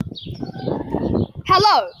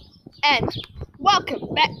Hello and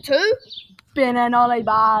welcome back to Ben and Ollie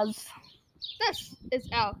Bars. this is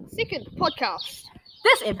our second podcast.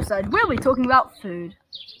 This episode we'll be talking about food.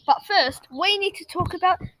 But first, we need to talk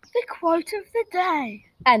about the quote of the day.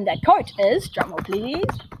 And the quote is, drumroll please,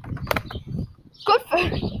 Good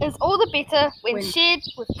food is all the better when When- shared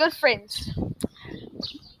with good friends.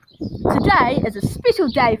 today is a special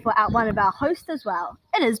day for one of our hosts as well.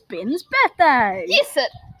 It is Ben's birthday. Yes,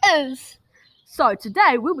 it is. So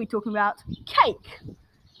today we'll be talking about cake,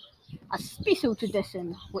 a special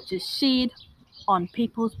tradition which is shared on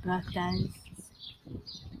people's birthdays.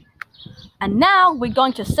 And now we're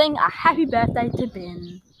going to sing a happy birthday to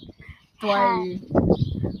Ben. 3,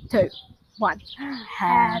 2, 1.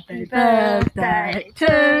 Happy birthday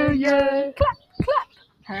to you. Clap, clap.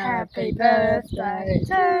 Happy birthday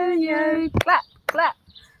to you. Clap, clap.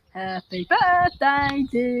 Happy birthday,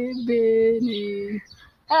 dear Benny.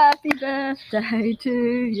 Happy birthday to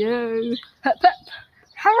you. Hip, hip,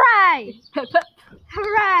 Hooray! hip, hip.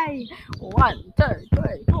 Hooray! 1, 2,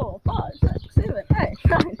 3, 4, 5, 6, 7, 8,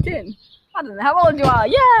 9, 10. I don't know how old you are.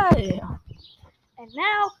 Yay! And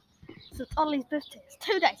now, since Ollie's birthday is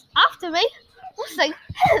 2 days after me, we'll sing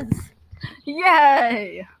his.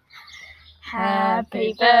 Yay!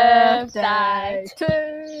 Happy birthday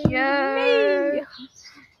to you.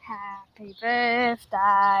 Happy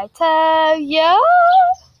birthday to you.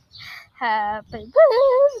 Happy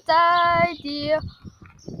birthday, dear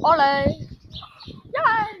Ollie.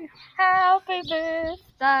 Yay! Happy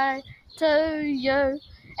birthday to you.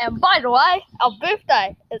 And by the way, our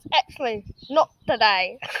birthday is actually not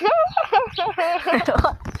today.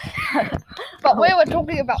 But we were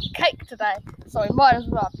talking about cake today, so we might as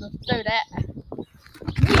well just do that.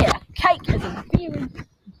 Yeah, cake is a very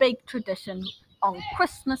big tradition on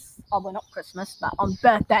Christmas. Oh, well, not Christmas, but on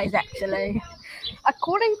birthdays actually.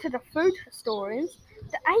 According to the food historians,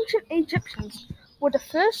 the ancient Egyptians were the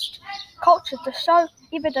first culture to show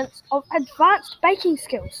evidence of advanced baking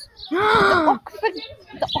skills.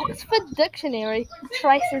 The Oxford Dictionary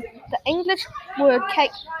traces the English word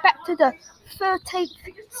cake back to the 13th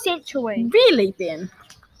century. Really, Ben?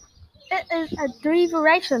 It is a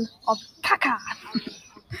derivation of kaka,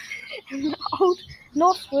 an Old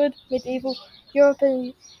Norse word. Medieval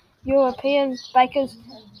European bakers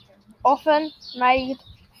often made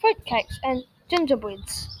fruit cakes and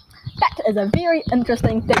gingerbreads. That is a very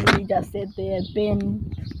interesting thing you just said there,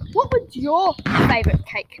 Ben. What would your favourite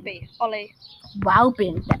cake be, Ollie? Wow,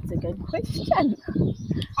 Ben, that's a good question.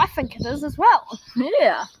 I think it is as well.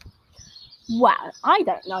 Yeah. Well, I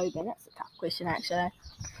don't know, Ben. That's a tough question, actually.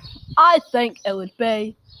 I think it would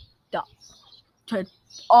be chocolate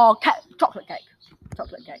cake.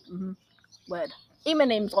 Chocolate cake. Word.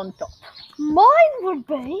 M&M's on top. Mine would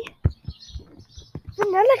be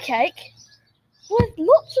vanilla cake with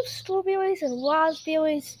lots of strawberries and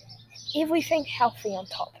raspberries, everything healthy on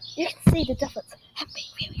top. You can see the difference. And me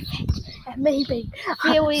really fat, and me being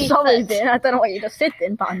very Sorry, fit. Ben. I don't know what you just said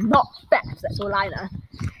then, but I'm not fat. That's all I know.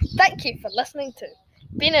 Thank you for listening to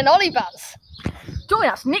Ben and Ollie Buzz. Join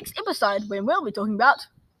us next episode when we'll be talking about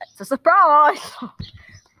It's a Surprise.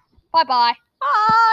 Bye-bye. Bye.